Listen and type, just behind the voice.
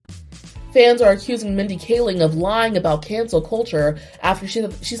Fans are accusing Mindy Kaling of lying about cancel culture after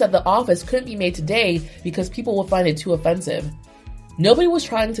she said The Office couldn't be made today because people would find it too offensive. Nobody was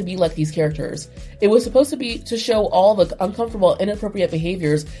trying to be like these characters. It was supposed to be to show all the uncomfortable, inappropriate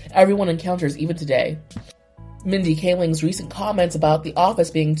behaviors everyone encounters even today. Mindy Kaling's recent comments about The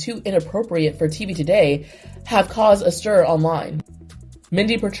Office being too inappropriate for TV today have caused a stir online.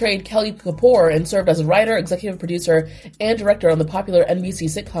 Mindy portrayed Kelly Kapoor and served as a writer, executive producer, and director on the popular NBC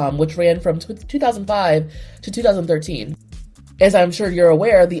sitcom, which ran from 2005 to 2013. As I'm sure you're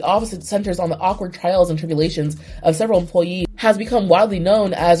aware, The Office centers on the awkward trials and tribulations of several employees, has become widely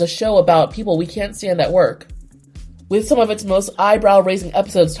known as a show about people we can't stand at work. With some of its most eyebrow-raising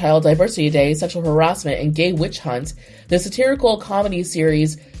episodes titled Diversity Day, Sexual Harassment, and Gay Witch Hunt, the satirical comedy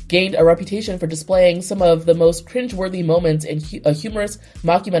series gained a reputation for displaying some of the most cringe-worthy moments in a humorous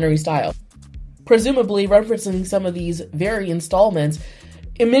mockumentary style. Presumably referencing some of these very installments,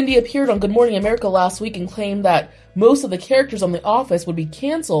 Mindy appeared on Good Morning America last week and claimed that most of the characters on The Office would be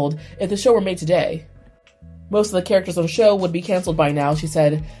canceled if the show were made today. Most of the characters on the show would be canceled by now, she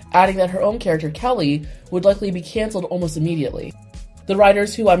said, adding that her own character, Kelly, would likely be canceled almost immediately. The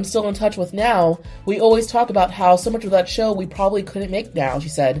writers who I'm still in touch with now, we always talk about how so much of that show we probably couldn't make now, she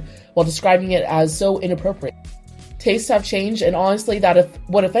said, while describing it as so inappropriate. Tastes have changed, and honestly,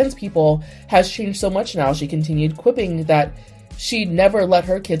 what offends people has changed so much now, she continued, quipping that she'd never let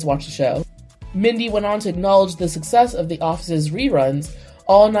her kids watch the show. Mindy went on to acknowledge the success of The Office's reruns.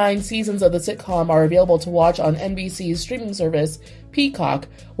 All 9 seasons of the sitcom are available to watch on NBC's streaming service, Peacock,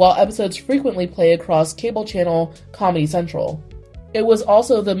 while episodes frequently play across cable channel Comedy Central. It was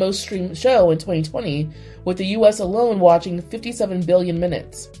also the most streamed show in 2020, with the US alone watching 57 billion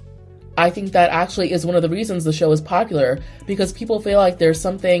minutes. I think that actually is one of the reasons the show is popular, because people feel like there's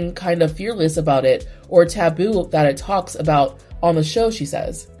something kind of fearless about it, or taboo that it talks about on the show, she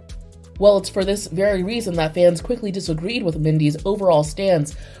says. Well, it's for this very reason that fans quickly disagreed with Mindy's overall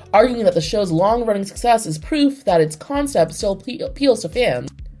stance, arguing that the show's long-running success is proof that its concept still appeals to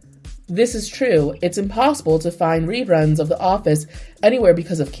fans. This is true. It's impossible to find reruns of The Office anywhere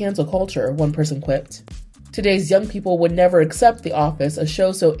because of cancel culture, one person quipped. Today's young people would never accept The Office, a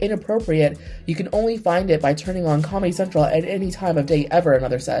show so inappropriate you can only find it by turning on Comedy Central at any time of day ever,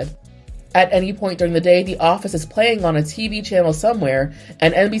 another said. At any point during the day, The Office is playing on a TV channel somewhere,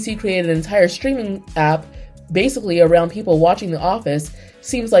 and NBC created an entire streaming app basically around people watching The Office.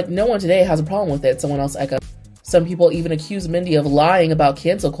 Seems like no one today has a problem with it, someone else echoed. Some people even accused Mindy of lying about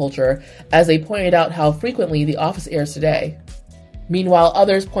cancel culture, as they pointed out how frequently The Office airs today. Meanwhile,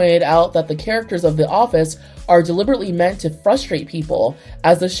 others pointed out that the characters of The Office are deliberately meant to frustrate people,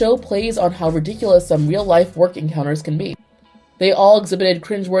 as the show plays on how ridiculous some real-life work encounters can be. They all exhibited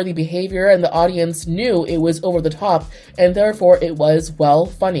cringeworthy behavior, and the audience knew it was over the top, and therefore it was, well,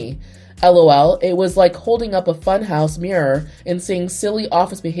 funny. LOL, it was like holding up a funhouse mirror and seeing silly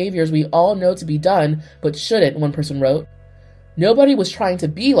office behaviors we all know to be done, but shouldn't, one person wrote. Nobody was trying to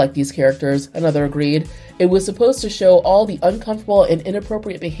be like these characters, another agreed. It was supposed to show all the uncomfortable and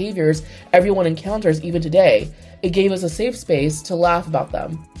inappropriate behaviors everyone encounters even today. It gave us a safe space to laugh about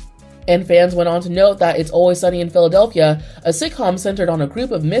them. And fans went on to note that It's Always Sunny in Philadelphia, a sitcom centered on a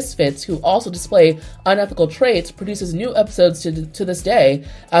group of misfits who also display unethical traits, produces new episodes to this day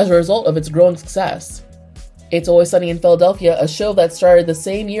as a result of its growing success. It's Always Sunny in Philadelphia, a show that started the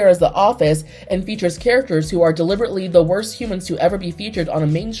same year as The Office and features characters who are deliberately the worst humans to ever be featured on a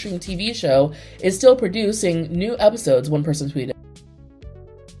mainstream TV show, is still producing new episodes, one person tweeted.